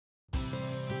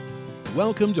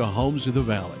Welcome to Homes of the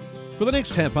Valley. For the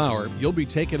next half hour, you'll be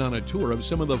taken on a tour of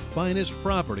some of the finest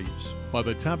properties by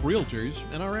the top realtors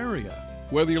in our area.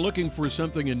 Whether you're looking for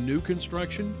something in new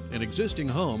construction, an existing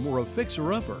home, or a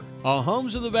fixer-upper, a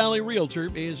Homes of the Valley realtor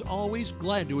is always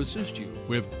glad to assist you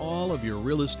with all of your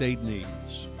real estate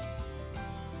needs.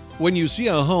 When you see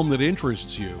a home that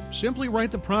interests you, simply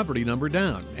write the property number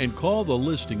down and call the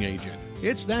listing agent.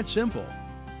 It's that simple.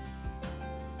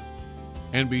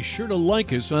 And be sure to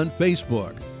like us on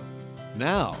Facebook.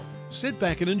 Now, sit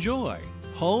back and enjoy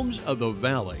Homes of the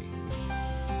Valley.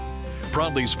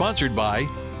 Proudly sponsored by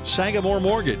Sagamore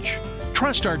Mortgage.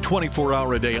 Trust our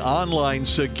 24-hour-a-day online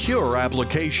secure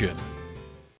application.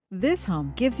 This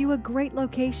home gives you a great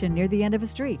location near the end of a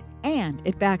street, and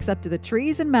it backs up to the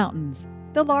trees and mountains.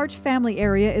 The large family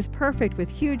area is perfect with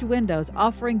huge windows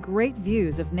offering great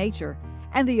views of nature,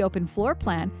 and the open floor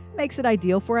plan makes it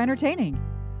ideal for entertaining.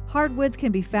 Hardwoods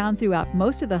can be found throughout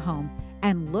most of the home,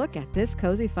 and look at this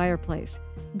cozy fireplace.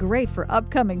 Great for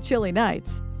upcoming chilly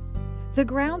nights. The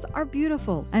grounds are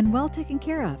beautiful and well taken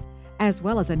care of, as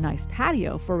well as a nice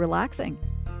patio for relaxing.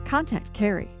 Contact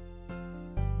Carrie.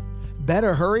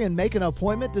 Better hurry and make an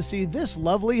appointment to see this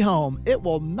lovely home. It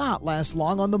will not last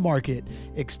long on the market.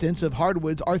 Extensive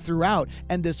hardwoods are throughout,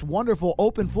 and this wonderful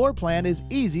open floor plan is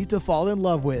easy to fall in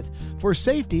love with. For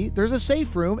safety, there's a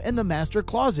safe room in the master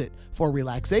closet. For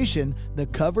relaxation, the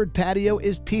covered patio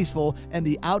is peaceful, and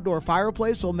the outdoor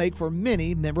fireplace will make for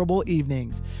many memorable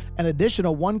evenings. An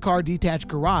additional one-car detached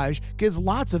garage gives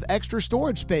lots of extra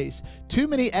storage space. Too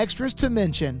many extras to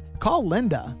mention. Call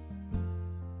Linda.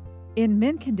 In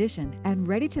mint condition and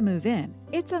ready to move in,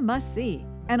 it's a must-see,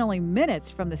 and only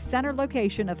minutes from the center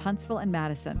location of Huntsville and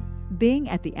Madison. Being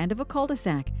at the end of a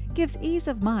cul-de-sac gives ease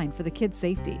of mind for the kids'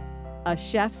 safety. A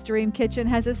chef's dream kitchen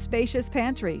has a spacious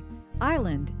pantry,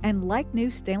 island, and like-new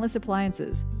stainless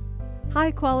appliances.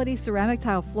 High-quality ceramic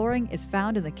tile flooring is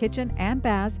found in the kitchen and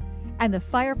baths, and the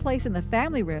fireplace in the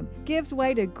family room gives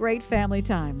way to great family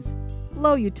times.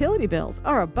 Low utility bills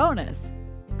are a bonus.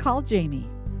 Call Jamie.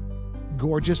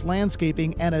 Gorgeous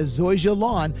landscaping and a zoysia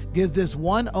lawn gives this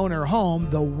one-owner home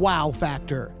the wow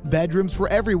factor. Bedrooms for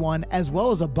everyone, as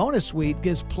well as a bonus suite,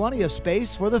 gives plenty of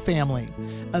space for the family.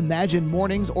 Imagine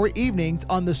mornings or evenings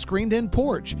on the screened-in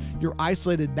porch. Your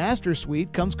isolated master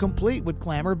suite comes complete with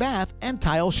glamour bath and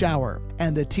tile shower.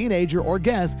 And the teenager or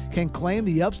guest can claim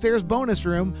the upstairs bonus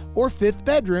room or fifth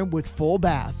bedroom with full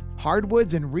bath.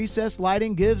 Hardwoods and recessed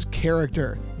lighting gives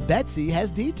character. Betsy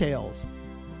has details.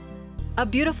 A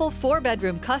beautiful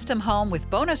 4-bedroom custom home with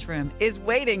bonus room is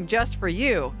waiting just for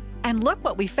you. And look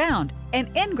what we found, an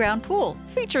in-ground pool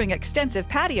featuring extensive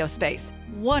patio space,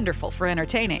 wonderful for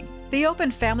entertaining. The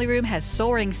open family room has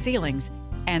soaring ceilings,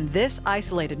 and this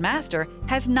isolated master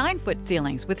has 9-foot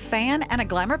ceilings with fan and a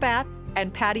glamour bath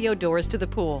and patio doors to the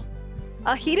pool.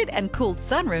 A heated and cooled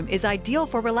sunroom is ideal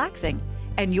for relaxing,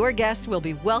 and your guests will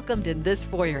be welcomed in this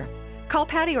foyer. Call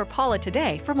Patty or Paula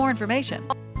today for more information.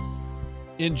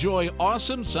 Enjoy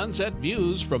awesome sunset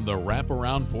views from the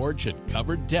wraparound porch and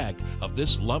covered deck of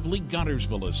this lovely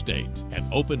Guntersville estate. An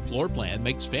open floor plan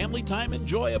makes family time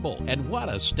enjoyable. And what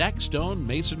a stacked stone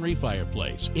masonry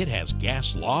fireplace. It has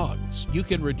gas logs. You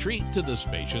can retreat to the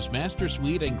spacious master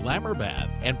suite and glamour bath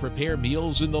and prepare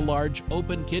meals in the large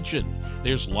open kitchen.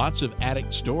 There's lots of attic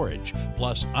storage,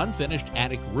 plus unfinished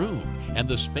attic room and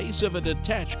the space of a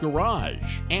detached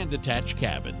garage and detached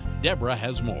cabin. Deborah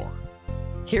has more.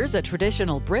 Here's a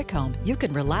traditional brick home you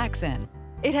can relax in.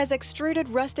 It has extruded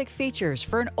rustic features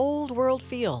for an old-world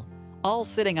feel, all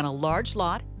sitting on a large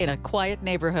lot in a quiet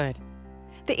neighborhood.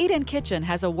 The eat-in kitchen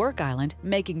has a work island,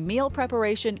 making meal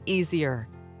preparation easier.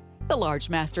 The large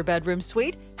master bedroom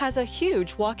suite has a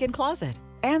huge walk-in closet,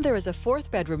 and there is a 4th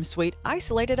bedroom suite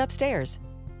isolated upstairs.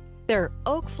 There are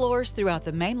oak floors throughout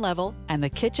the main level, and the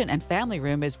kitchen and family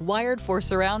room is wired for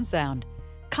surround sound.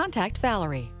 Contact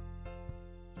Valerie.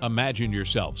 Imagine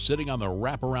yourself sitting on the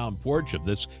wraparound porch of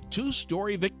this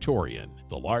 2-story Victorian.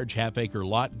 The large half-acre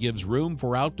lot gives room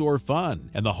for outdoor fun,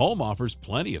 and the home offers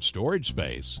plenty of storage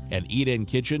space. An eat-in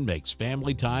kitchen makes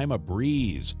family time a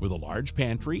breeze with a large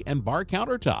pantry and bar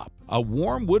countertop. A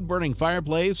warm wood-burning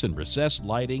fireplace and recessed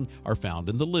lighting are found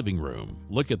in the living room.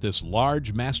 Look at this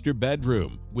large master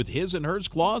bedroom with his and hers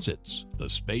closets. The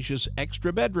spacious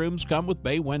extra bedrooms come with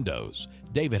bay windows.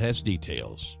 David has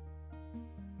details.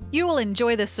 You will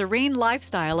enjoy the serene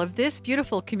lifestyle of this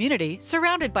beautiful community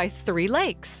surrounded by 3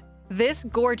 lakes. This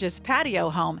gorgeous patio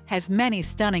home has many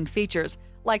stunning features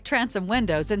like transom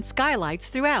windows and skylights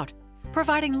throughout,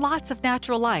 providing lots of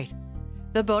natural light.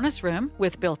 The bonus room,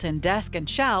 with built-in desk and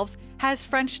shelves, has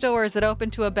French doors that open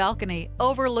to a balcony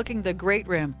overlooking the great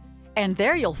room, and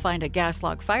there you'll find a gas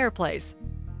log fireplace.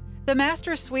 The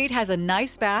Master Suite has a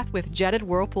nice bath with jetted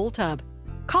whirlpool tub.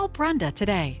 Call Brenda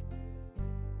today.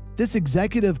 This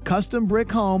executive custom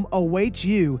brick home awaits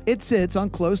you. It sits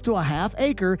on close to a ½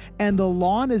 acre and the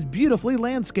lawn is beautifully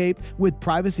landscaped with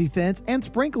privacy fence and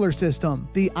sprinkler system.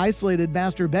 The isolated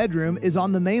master bedroom is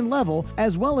on the main level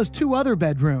as well as 2 other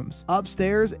bedrooms.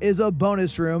 Upstairs is a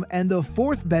bonus room and the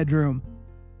 4th bedroom.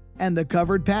 And the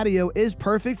covered patio is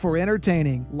perfect for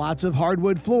entertaining. Lots of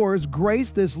hardwood floors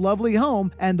grace this lovely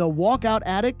home and the walkout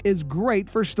attic is great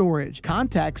for storage.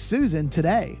 Contact Susan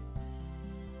today.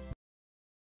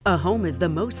 A home is the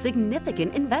most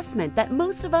significant investment that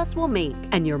most of us will make,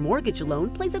 and your mortgage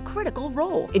loan plays a critical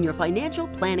role in your financial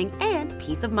planning and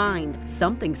peace of mind.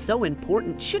 Something so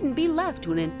important shouldn't be left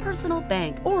to an impersonal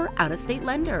bank or out-of-state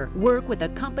lender. Work with a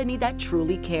company that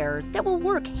truly cares, that will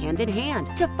work hand in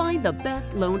hand to find the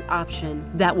best loan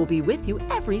option, that will be with you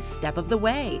every step of the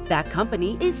way. That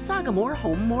company is Sagamore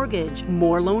Home Mortgage.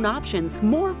 More loan options,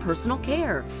 more personal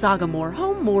care. Sagamore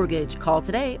Home Mortgage. Call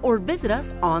today or visit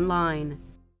us online.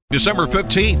 December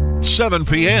 15th, 7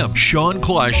 p.m. Sean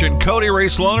Clush and Cody Ray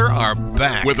Slaughter are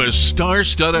back with a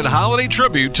star-studded holiday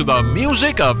tribute to the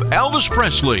music of Elvis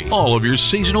Presley. All of your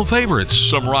seasonal favorites,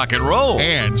 some rock and roll,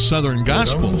 And Southern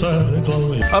Gospel.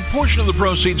 A portion of the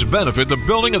proceeds benefit the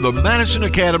building of the Madison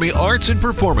Academy Arts and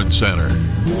Performance Center.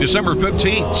 December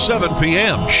 15th, 7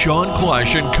 p.m. Sean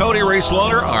Clush and Cody Ray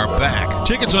Slaughter are back.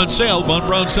 Tickets on sale, Von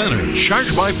Braun Center.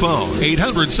 Charge by phone.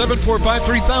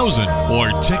 800-745-3000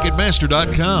 or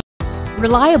Ticketmaster.com.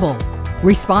 Reliable,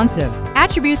 responsive,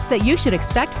 attributes that you should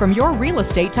expect from your real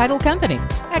estate title company.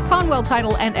 At Conwell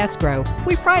Title and Escrow,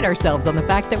 we pride ourselves on the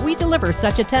fact that we deliver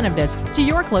such attentiveness to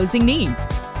your closing needs.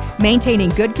 Maintaining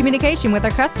good communication with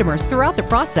our customers throughout the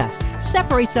process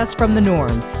separates us from the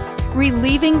norm,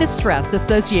 relieving the stress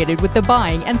associated with the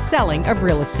buying and selling of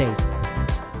real estate.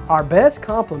 Our best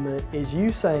compliment is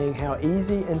you saying how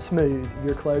easy and smooth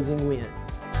your closing went.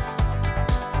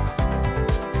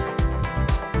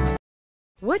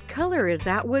 What color is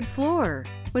that wood floor?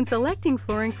 When selecting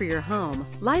flooring for your home,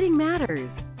 lighting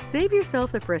matters. Save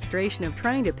yourself the frustration of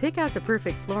trying to pick out the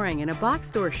perfect flooring in a box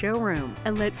store showroom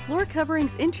and let Floor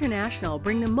Coverings International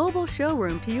bring the mobile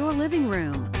showroom to your living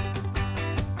room.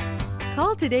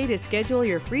 Call today to schedule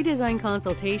your free design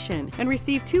consultation and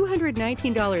receive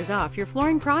 $219 off your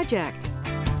flooring project.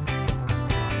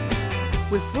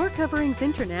 With Floor Coverings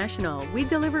International, we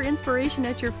deliver inspiration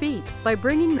at your feet by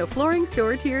bringing the flooring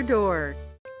store to your door.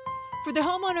 For the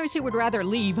homeowners who would rather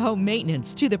leave home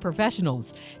maintenance to the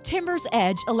professionals, Timbers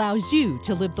Edge allows you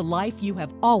to live the life you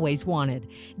have always wanted,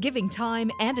 giving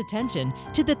time and attention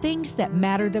to the things that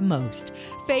matter the most.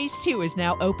 Phase 2 is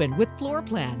now open with floor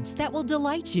plans that will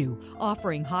delight you,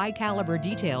 offering high-caliber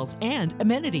details and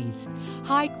amenities.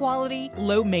 High quality,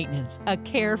 low maintenance, a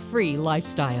carefree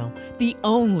lifestyle, the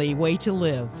only way to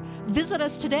live. Visit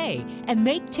us today and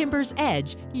make Timbers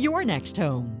Edge your next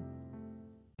home.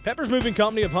 Pepper's Moving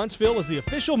Company of Huntsville is the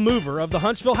official mover of the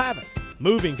Huntsville Havoc.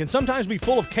 Moving can sometimes be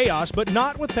full of chaos, but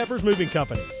not with Pepper's Moving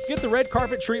Company. Get the red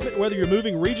carpet treatment whether you're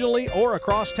moving regionally or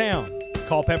across town.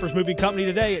 Call Pepper's Moving Company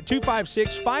today at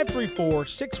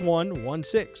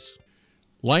 256-534-6116.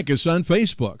 Like us on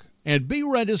Facebook and be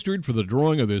registered for the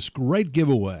drawing of this great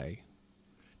giveaway.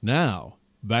 Now,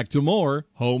 back to more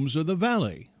Homes of the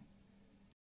Valley.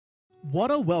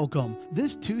 What a welcome!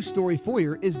 This 2-story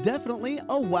foyer is definitely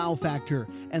a wow factor,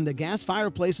 and the gas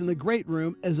fireplace in the great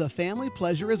room is a family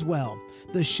pleasure as well.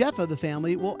 The chef of the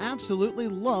family will absolutely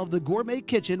love the gourmet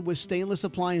kitchen with stainless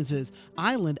appliances,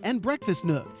 island, and breakfast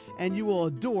nook, and you will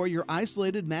adore your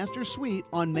isolated master suite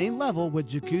on main level with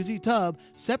jacuzzi tub,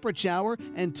 separate shower,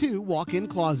 and 2 walk-in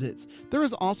closets. There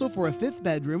is also for a 5th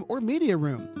bedroom or media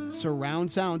room. Surround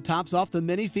sound tops off the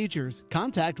many features.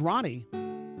 Contact Ronnie.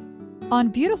 On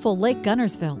beautiful Lake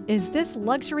Gunnersville is this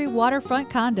luxury waterfront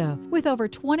condo with over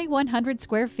 2,100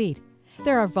 square feet.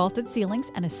 There are vaulted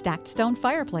ceilings and a stacked stone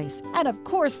fireplace, and of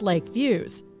course lake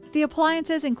views. The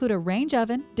appliances include a range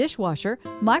oven, dishwasher,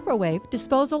 microwave,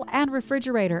 disposal, and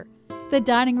refrigerator. The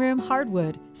dining room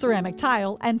hardwood, ceramic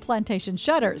tile, and plantation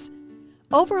shutters.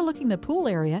 Overlooking the pool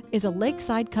area is a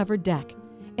lakeside covered deck.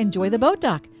 Enjoy the boat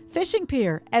dock, fishing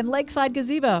pier, and lakeside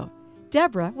gazebo.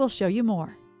 Deborah will show you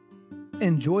more.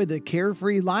 Enjoy the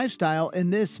carefree lifestyle in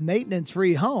this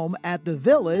maintenance-free home at the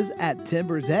Villas at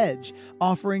Timbers Edge,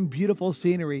 offering beautiful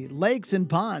scenery, lakes and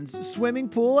ponds, swimming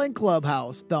pool and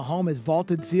clubhouse. The home has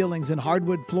vaulted ceilings and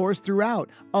hardwood floors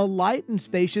throughout, a light and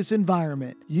spacious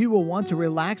environment. You will want to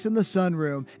relax in the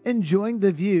sunroom, enjoying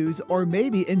the views, or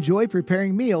maybe enjoy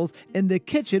preparing meals in the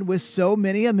kitchen with so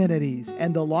many amenities.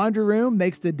 And the laundry room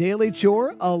makes the daily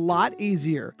chore a lot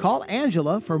easier. Call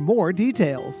Angela for more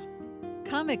details.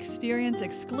 Come experience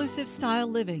exclusive style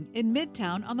living in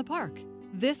Midtown on the Park.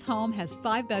 This home has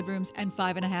 5 bedrooms and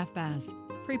 5.5 baths.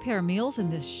 Prepare meals in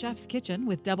this chef's kitchen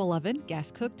with double oven,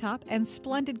 gas cooktop, and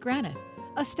splendid granite.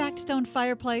 A stacked stone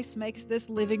fireplace makes this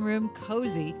living room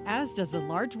cozy, as does the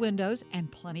large windows and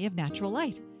plenty of natural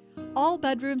light. All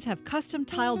bedrooms have custom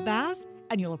tiled baths,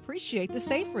 and you'll appreciate the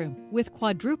safe room with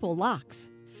quadruple locks.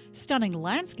 Stunning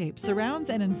landscape surrounds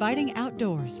an inviting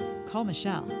outdoors. Call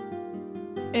Michelle.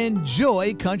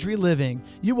 Enjoy country living.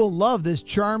 You will love this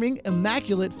charming,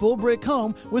 immaculate full brick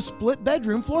home with split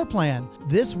bedroom floor plan.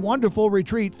 This wonderful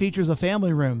retreat features a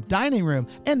family room, dining room,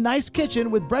 and nice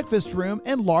kitchen with breakfast room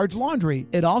and large laundry.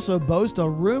 It also boasts a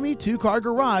roomy 2-car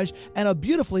garage and a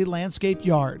beautifully landscaped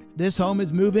yard. This home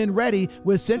is move-in ready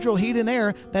with central heat and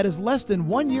air that is less than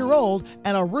 1 year old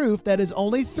and a roof that is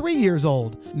only 3 years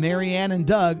old. Mary Ann and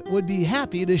Doug would be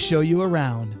happy to show you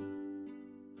around.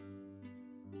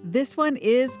 This one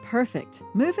is perfect,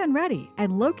 move-in ready,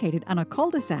 and located on a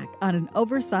cul-de-sac on an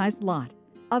oversized lot.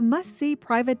 A must-see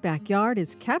private backyard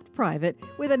is kept private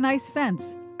with a nice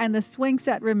fence, and the swing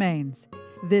set remains.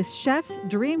 This chef's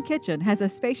dream kitchen has a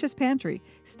spacious pantry,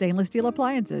 stainless steel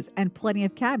appliances, and plenty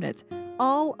of cabinets,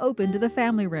 all open to the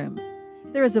family room.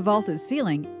 There is a vaulted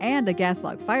ceiling and a gas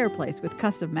log fireplace with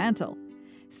custom mantel.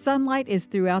 Sunlight is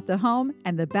throughout the home,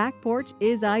 and the back porch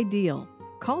is ideal.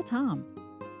 Call Tom.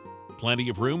 Plenty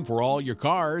of room for all your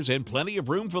cars and plenty of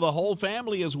room for the whole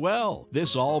family as well.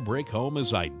 This all-brick home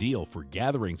is ideal for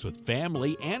gatherings with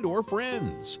family and or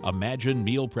friends. Imagine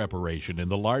meal preparation in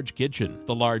the large kitchen.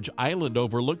 The large island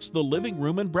overlooks the living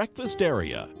room and breakfast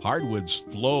area. Hardwoods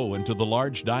flow into the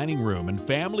large dining room and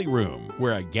family room,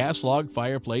 where a gas log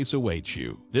fireplace awaits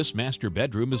you. This master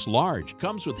bedroom is large,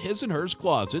 comes with his and hers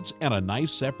closets and a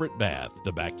nice separate bath.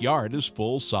 The backyard is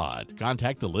full sod.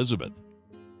 Contact Elizabeth.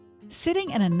 Sitting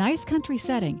in a nice country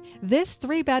setting, this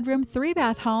 3-bedroom,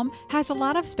 3-bath home has a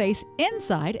lot of space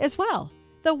inside as well.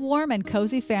 The warm and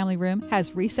cozy family room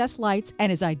has recessed lights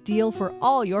and is ideal for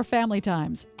all your family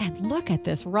times. And look at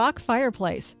this rock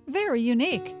fireplace, very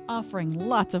unique, offering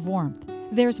lots of warmth.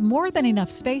 There's more than enough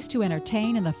space to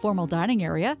entertain in the formal dining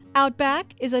area. Out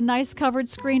back is a nice covered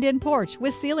screened-in porch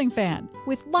with ceiling fan.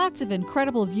 With lots of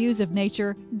incredible views of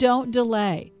nature, don't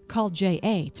delay. Call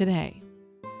JA today.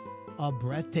 A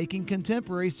breathtaking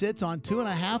contemporary sits on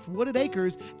 2.5 wooded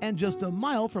acres and just a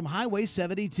mile from Highway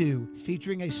 72.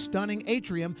 Featuring a stunning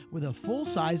atrium with a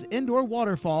full-size indoor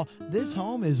waterfall, this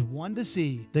home is one to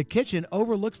see. The kitchen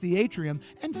overlooks the atrium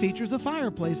and features a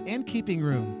fireplace and keeping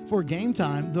room. For game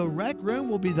time, the rec room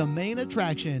will be the main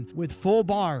attraction with full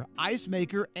bar, ice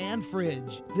maker, and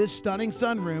fridge. This stunning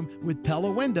sunroom with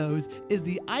Pella windows is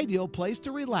the ideal place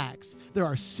to relax. There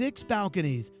are 6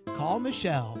 balconies. Call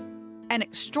Michelle. An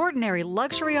extraordinary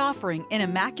luxury offering in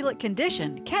immaculate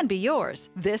condition can be yours.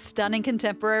 This stunning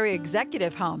contemporary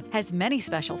executive home has many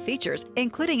special features,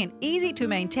 including an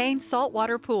easy-to-maintain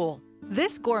saltwater pool.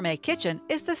 This gourmet kitchen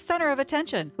is the center of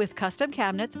attention, with custom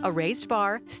cabinets, a raised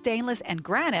bar, stainless and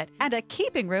granite, and a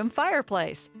keeping room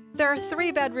fireplace. There are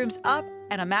 3 bedrooms up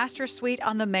and a master suite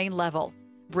on the main level.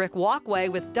 Brick walkway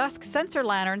with dusk sensor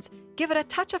lanterns give it a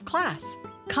touch of class.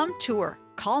 Come tour.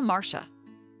 Call Marcia.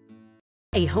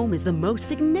 A home is the most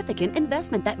significant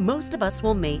investment that most of us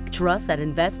will make. Trust that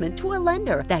investment to a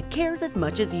lender that cares as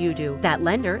much as you do. That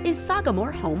lender is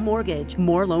Sagamore Home Mortgage.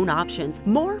 More loan options,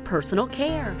 more personal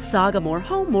care. Sagamore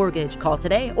Home Mortgage. Call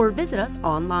today or visit us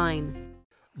online.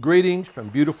 Greetings from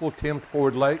beautiful Timms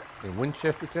Ford Lake in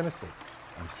Winchester, Tennessee.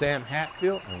 I'm Sam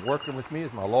Hatfield, and working with me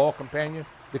is my loyal companion,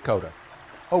 Dakota.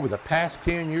 Over the past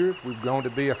 10 years, we've grown to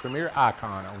be a premier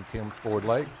icon on Timms Ford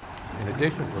Lake. In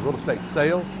addition to real estate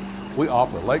sales, we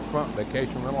offer lakefront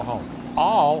vacation rental homes,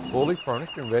 all fully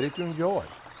furnished and ready to enjoy.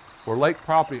 For lake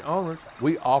property owners,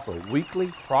 we offer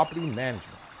weekly property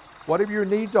management. Whatever your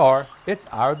needs are, it's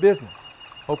our business.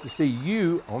 Hope to see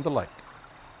you on the lake.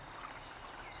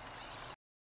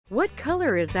 What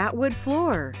color is that wood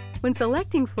floor? When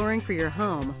selecting flooring for your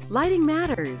home, lighting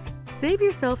matters. Save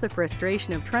yourself the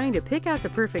frustration of trying to pick out the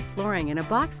perfect flooring in a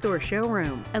box store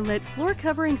showroom, and let Floor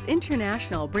Coverings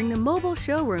International bring the mobile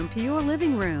showroom to your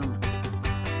living room.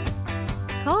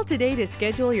 Call today to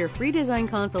schedule your free design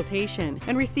consultation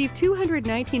and receive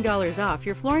 $219 off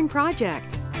your flooring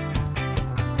project.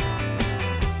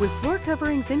 With Floor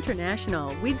Coverings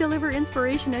International, we deliver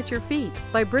inspiration at your feet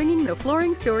by bringing the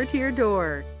flooring store to your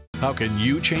door. How can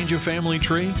you change a family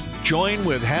tree? Join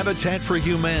with Habitat for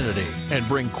Humanity and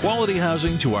bring quality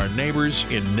housing to our neighbors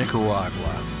in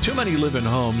Nicaragua. Too many live in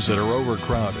homes that are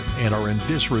overcrowded and are in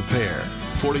disrepair.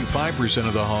 45%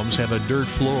 of the homes have a dirt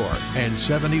floor and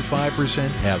 75%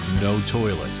 have no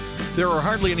toilet. There are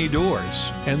hardly any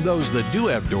doors, and those that do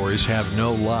have doors have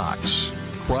no locks.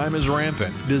 Crime is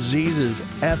rampant, disease is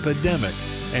epidemic,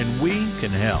 and we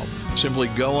can help. Simply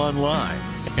go online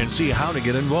and see how to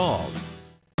get involved.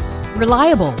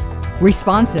 Reliable,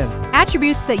 responsive,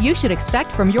 attributes that you should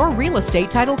expect from your real estate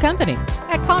title company.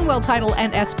 At Conwell Title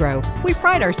and Escrow, we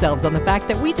pride ourselves on the fact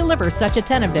that we deliver such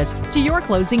attentiveness to your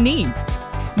closing needs.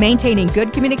 Maintaining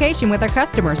good communication with our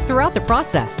customers throughout the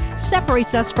process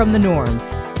separates us from the norm,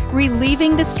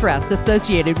 relieving the stress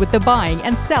associated with the buying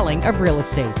and selling of real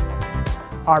estate.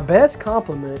 Our best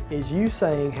compliment is you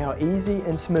saying how easy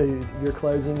and smooth your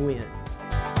closing went.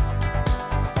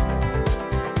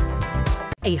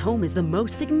 A home is the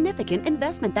most significant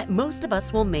investment that most of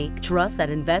us will make. Trust that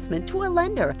investment to a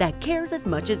lender that cares as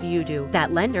much as you do.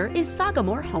 That lender is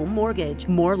Sagamore Home Mortgage.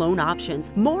 More loan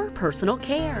options, more personal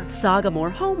care.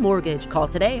 Sagamore Home Mortgage. Call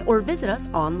today or visit us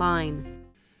online.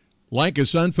 Like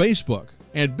us on Facebook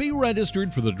and be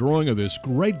registered for the drawing of this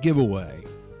great giveaway.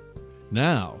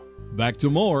 Now, back to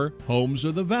more Homes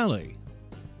of the Valley.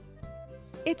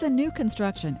 It's a new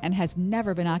construction and has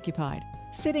never been occupied,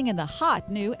 sitting in the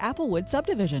hot new Applewood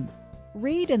subdivision.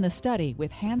 Read in the study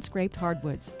with hand-scraped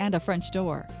hardwoods and a French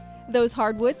door. Those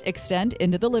hardwoods extend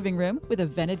into the living room with a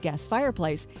vented gas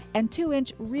fireplace and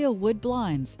 2-inch real wood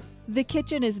blinds. The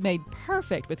kitchen is made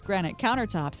perfect with granite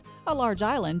countertops, a large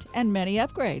island, and many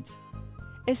upgrades.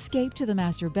 Escape to the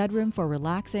master bedroom for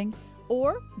relaxing,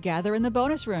 or gather in the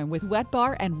bonus room with wet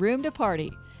bar and room to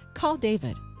party. Call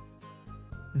David.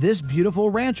 This beautiful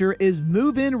rancher is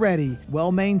move-in ready,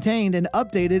 well-maintained and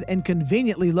updated and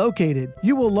conveniently located.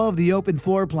 You will love the open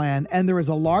floor plan, and there is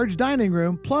a large dining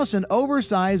room plus an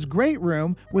oversized great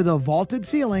room with a vaulted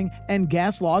ceiling and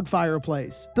gas log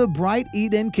fireplace. The bright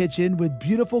eat-in kitchen with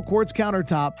beautiful quartz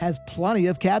countertop has plenty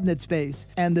of cabinet space,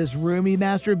 and this roomy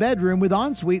master bedroom with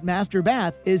ensuite master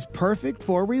bath is perfect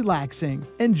for relaxing.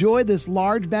 Enjoy this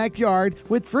large backyard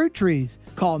with fruit trees.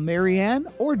 Call Marianne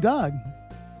or Doug.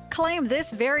 Claim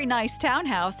this very nice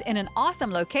townhouse in an awesome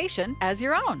location as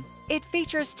your own. It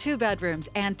features 2 bedrooms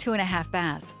and 2.5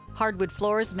 baths. Hardwood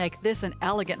floors make this an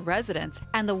elegant residence,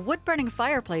 and the wood-burning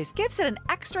fireplace gives it an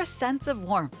extra sense of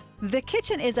warmth. The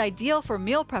kitchen is ideal for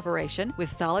meal preparation with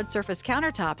solid surface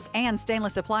countertops and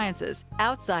stainless appliances.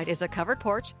 Outside is a covered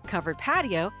porch, covered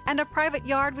patio, and a private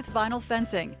yard with vinyl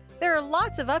fencing. There are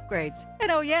lots of upgrades,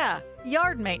 and oh yeah,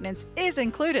 yard maintenance is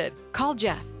included. Call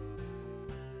Jeff.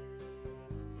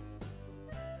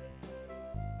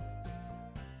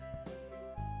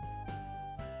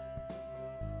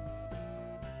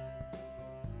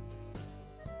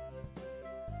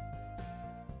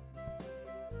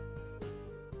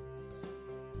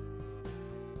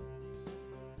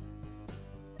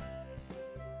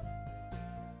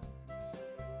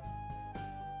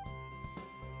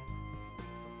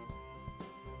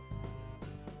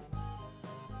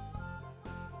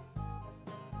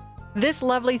 This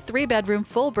lovely 3-bedroom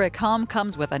full brick home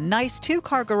comes with a nice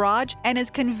 2-car garage and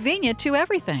is convenient to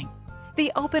everything.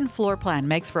 The open floor plan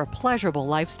makes for a pleasurable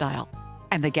lifestyle,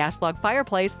 and the gas log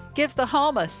fireplace gives the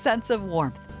home a sense of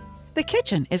warmth. The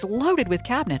kitchen is loaded with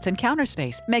cabinets and counter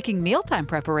space, making mealtime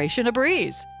preparation a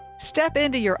breeze. Step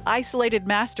into your isolated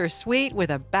master suite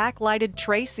with a backlighted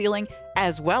tray ceiling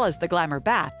as well as the glamour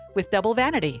bath with double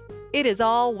vanity. It is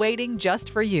all waiting just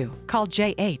for you. Call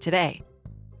JA today.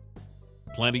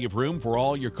 Plenty of room for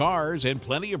all your cars and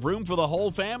plenty of room for the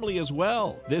whole family as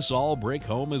well. This all-brick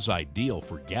home is ideal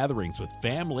for gatherings with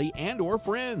family and or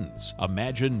friends.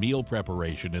 Imagine meal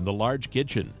preparation in the large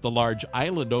kitchen. The large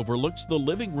island overlooks the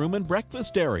living room and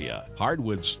breakfast area.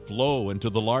 Hardwoods flow into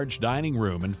the large dining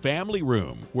room and family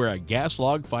room, where a gas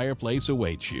log fireplace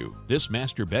awaits you. This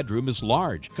master bedroom is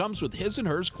large, comes with his and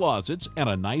hers closets and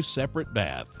a nice separate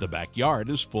bath. The backyard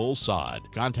is full sod.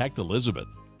 Contact Elizabeth.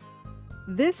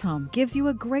 This home gives you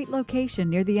a great location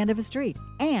near the end of a street,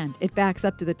 and it backs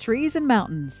up to the trees and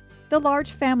mountains. The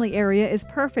large family area is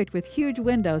perfect with huge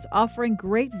windows offering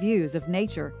great views of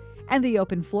nature, and the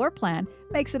open floor plan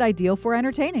makes it ideal for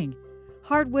entertaining.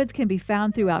 Hardwoods can be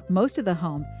found throughout most of the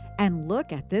home, and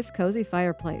look at this cozy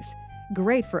fireplace.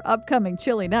 Great for upcoming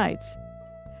chilly nights.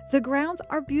 The grounds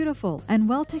are beautiful and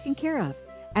well taken care of,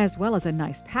 as well as a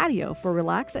nice patio for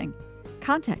relaxing.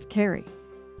 Contact Carrie.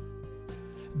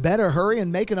 Better hurry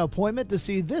and make an appointment to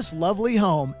see this lovely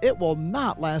home. It will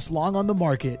not last long on the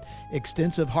market.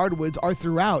 Extensive hardwoods are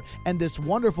throughout, and this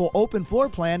wonderful open floor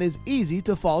plan is easy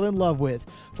to fall in love with.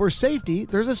 For safety,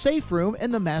 there's a safe room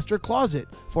in the master closet.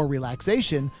 For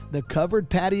relaxation, the covered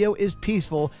patio is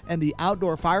peaceful, and the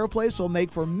outdoor fireplace will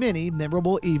make for many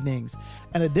memorable evenings.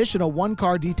 An additional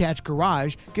 1-car detached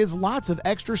garage gives lots of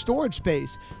extra storage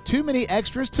space. Too many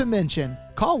extras to mention.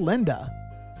 Call Linda.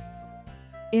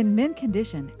 In mint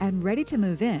condition and ready to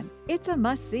move in, it's a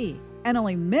must-see and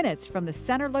only minutes from the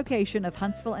center location of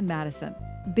Huntsville and Madison.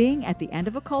 Being at the end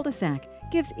of a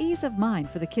cul-de-sac gives ease of mind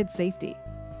for the kids' safety.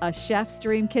 A chef's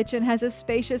dream kitchen has a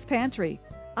spacious pantry,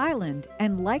 island,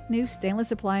 and like-new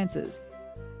stainless appliances.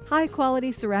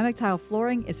 High-quality ceramic tile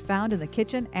flooring is found in the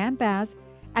kitchen and baths,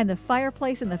 and the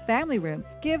fireplace in the family room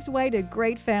gives way to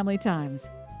great family times.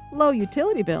 Low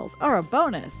utility bills are a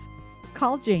bonus.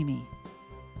 Call Jamie.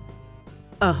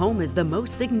 A home is the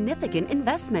most significant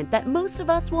investment that most of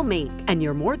us will make, and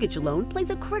your mortgage loan plays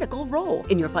a critical role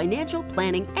in your financial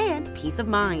planning and peace of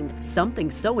mind. Something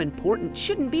so important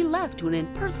shouldn't be left to an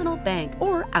impersonal bank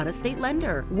or out-of-state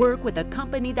lender. Work with a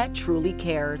company that truly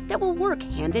cares, that will work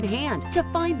hand in hand to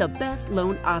find the best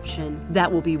loan option,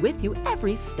 that will be with you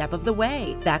every step of the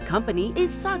way. That company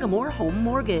is Sagamore Home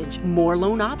Mortgage. More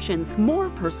loan options, more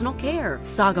personal care.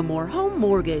 Sagamore Home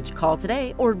Mortgage. Call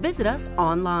today or visit us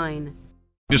online.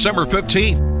 December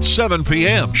 15th, 7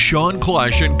 p.m. Sean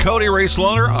Clush and Cody Ray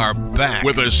Slaughter are back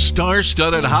with a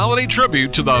star-studded holiday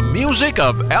tribute to the music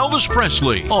of Elvis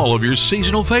Presley. All of your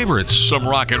seasonal favorites, some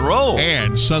rock and roll,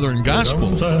 and Southern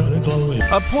gospel.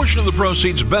 A portion of the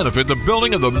proceeds benefit the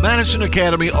building of the Madison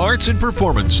Academy Arts and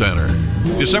Performance Center.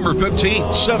 December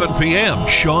 15th, 7 p.m.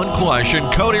 Sean Clush and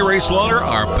Cody Ray Slaughter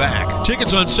are back.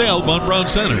 Tickets on sale, Von Braun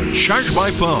Center. Charge by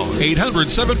phone,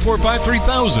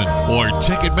 800-745-3000 or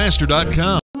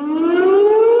Ticketmaster.com.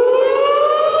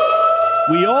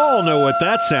 We all know what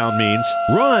that sound means.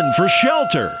 Run for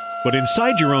shelter. But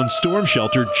inside your own storm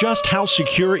shelter, just how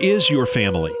secure is your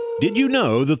family? Did you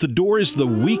know that the door is the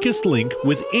weakest link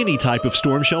with any type of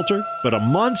storm shelter? But a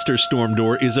Monster Storm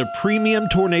Door is a premium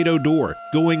tornado door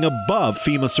going above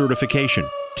FEMA certification,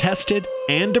 tested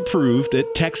and approved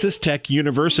at Texas Tech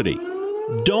University.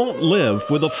 Don't live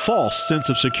with a false sense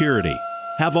of security.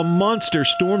 Have a Monster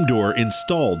Storm Door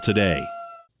installed today.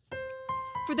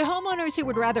 For the homeowners who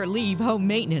would rather leave home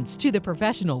maintenance to the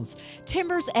professionals,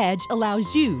 Timber's Edge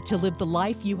allows you to live the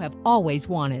life you have always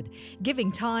wanted,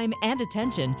 giving time and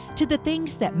attention to the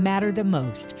things that matter the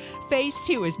most. Phase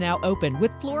 2 is now open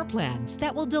with floor plans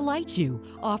that will delight you,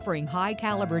 offering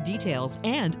high-caliber details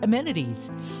and amenities.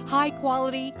 High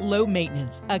quality, low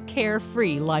maintenance, a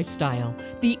carefree lifestyle,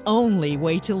 the only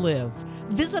way to live.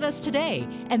 Visit us today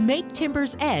and make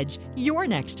Timber's Edge your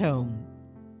next home.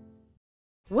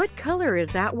 What color is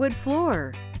that wood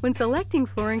floor? When selecting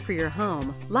flooring for your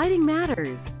home, lighting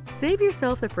matters. Save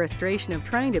yourself the frustration of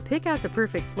trying to pick out the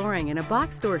perfect flooring in a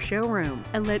box store showroom,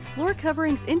 and let Floor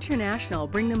Coverings International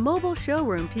bring the mobile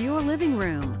showroom to your living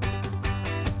room.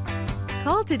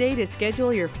 Call today to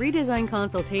schedule your free design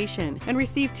consultation and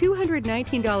receive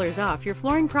 $219 off your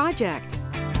flooring project.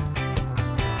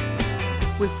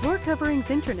 With Floor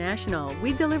Coverings International,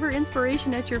 we deliver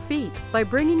inspiration at your feet by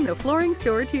bringing the flooring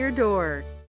store to your door.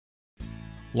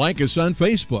 Like us on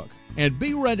Facebook and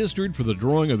be registered for the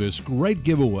drawing of this great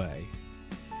giveaway.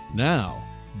 Now,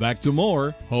 back to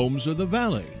more Homes of the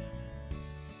Valley.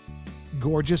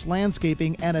 Gorgeous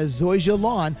landscaping and a zoysia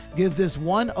lawn give this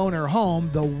one-owner home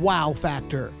the wow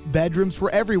factor. Bedrooms for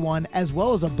everyone, as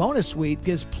well as a bonus suite,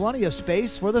 gives plenty of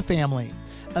space for the family.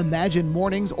 Imagine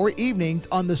mornings or evenings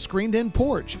on the screened-in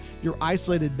porch. Your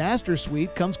isolated master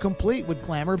suite comes complete with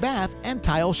glamour bath and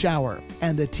tile shower.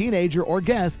 And the teenager or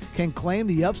guest can claim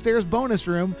the upstairs bonus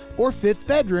room or fifth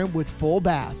bedroom with full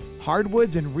bath.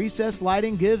 Hardwoods and recessed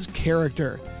lighting gives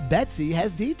character. Betsy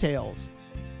has details.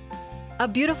 A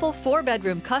beautiful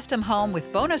 4-bedroom custom home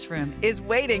with bonus room is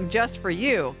waiting just for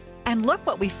you. And look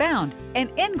what we found,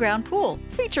 an in-ground pool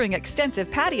featuring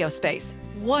extensive patio space,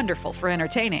 wonderful for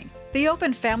entertaining. The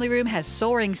open family room has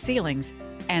soaring ceilings,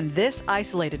 and this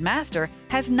isolated master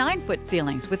has 9-foot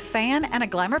ceilings with fan and a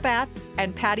glamour bath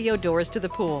and patio doors to the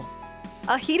pool.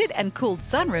 A heated and cooled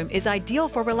sunroom is ideal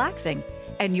for relaxing,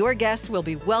 and your guests will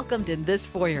be welcomed in this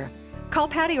foyer. Call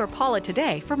Patty or Paula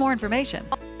today for more information.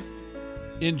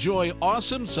 Enjoy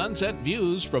awesome sunset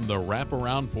views from the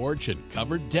wraparound porch and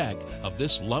covered deck of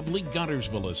this lovely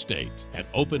Guntersville estate. An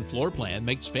open floor plan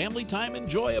makes family time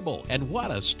enjoyable. And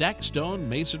what a stacked stone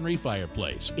masonry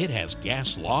fireplace. It has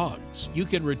gas logs. You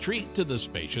can retreat to the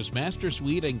spacious master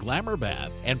suite and glamour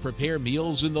bath and prepare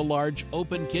meals in the large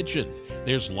open kitchen.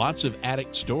 There's lots of attic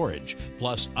storage,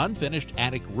 plus unfinished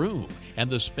attic room and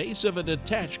the space of a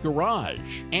detached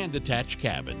garage and detached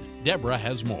cabin. Deborah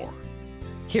has more.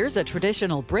 Here's a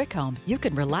traditional brick home you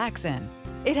can relax in.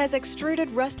 It has extruded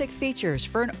rustic features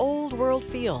for an old-world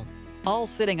feel, all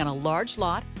sitting on a large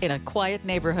lot in a quiet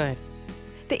neighborhood.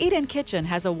 The eat-in kitchen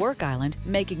has a work island,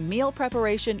 making meal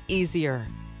preparation easier.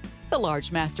 The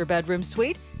large master bedroom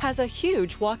suite has a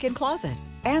huge walk-in closet,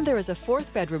 and there is a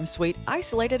 4th bedroom suite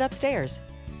isolated upstairs.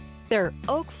 There are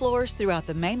oak floors throughout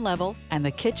the main level, and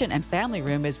the kitchen and family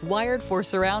room is wired for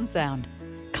surround sound.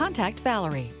 Contact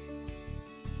Valerie.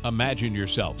 Imagine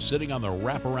yourself sitting on the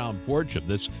wraparound porch of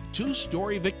this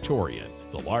two-story Victorian.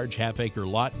 The large half-acre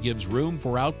lot gives room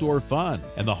for outdoor fun,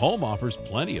 and the home offers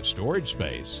plenty of storage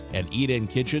space. An eat-in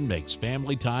kitchen makes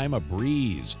family time a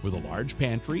breeze with a large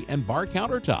pantry and bar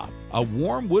countertop. A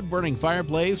warm wood-burning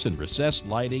fireplace and recessed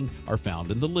lighting are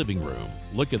found in the living room.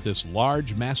 Look at this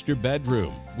large master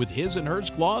bedroom with his and hers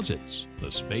closets. The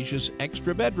spacious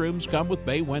extra bedrooms come with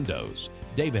bay windows.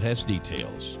 David has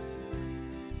details.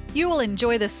 You will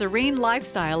enjoy the serene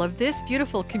lifestyle of this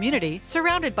beautiful community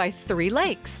surrounded by 3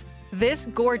 lakes. This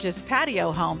gorgeous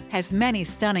patio home has many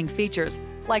stunning features,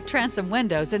 like transom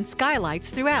windows and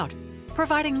skylights throughout,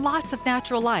 providing lots of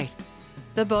natural light.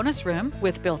 The bonus room,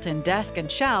 with built-in desk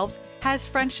and shelves, has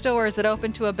French doors that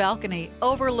open to a balcony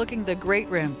overlooking the great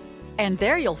room, and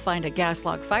there you'll find a gas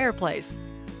log fireplace.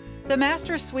 The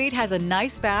master suite has a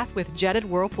nice bath with jetted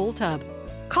whirlpool tub.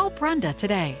 Call Brenda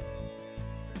today.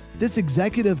 This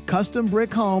executive custom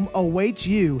brick home awaits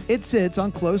you. It sits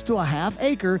on close to a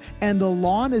half-acre, and the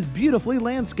lawn is beautifully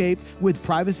landscaped with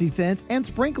privacy fence and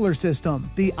sprinkler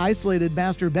system. The isolated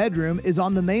master bedroom is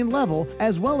on the main level,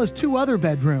 as well as 2 other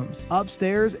bedrooms.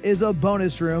 Upstairs is a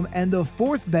bonus room and the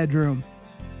 4th bedroom.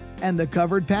 And the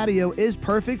covered patio is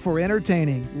perfect for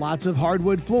entertaining. Lots of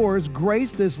hardwood floors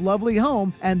grace this lovely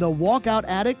home, and the walkout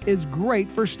attic is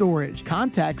great for storage.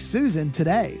 Contact Susan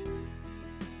today.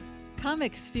 Come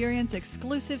experience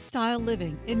exclusive style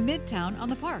living in Midtown on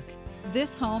the Park.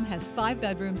 This home has 5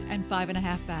 bedrooms and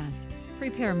 5.5 baths.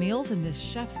 Prepare meals in this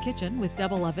chef's kitchen with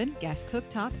double oven, gas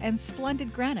cooktop, and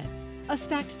splendid granite. A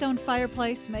stacked stone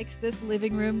fireplace makes this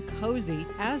living room cozy,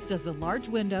 as does the large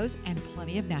windows and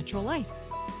plenty of natural light.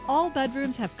 All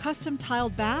bedrooms have custom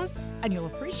tiled baths, and you'll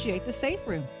appreciate the safe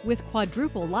room with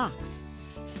quadruple locks.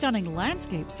 Stunning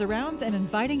landscape surrounds and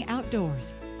inviting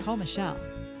outdoors. Call Michelle.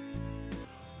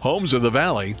 Homes of the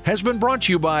Valley has been brought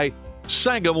to you by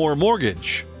Sagamore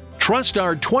Mortgage. Trust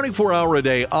our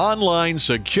 24-hour-a-day online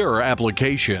secure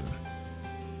application.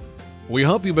 We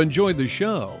hope you've enjoyed the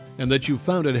show and that you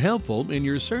found it helpful in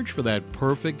your search for that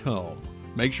perfect home.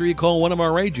 Make sure you call one of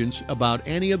our agents about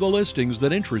any of the listings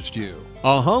that interest you.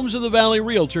 A Homes of the Valley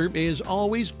Realtor is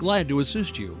always glad to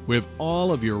assist you with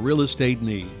all of your real estate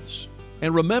needs.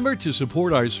 And remember to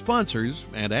support our sponsors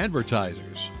and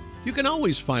advertisers. You can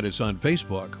always find us on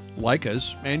Facebook, like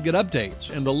us, and get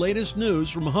updates and the latest news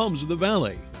from Homes of the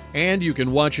Valley. And you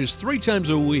can watch us 3 times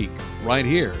a week right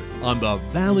here on the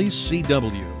Valley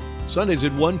CW. Sundays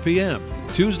at 1 p.m.,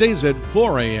 Tuesdays at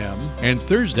 4 a.m., and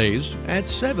Thursdays at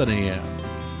 7 a.m.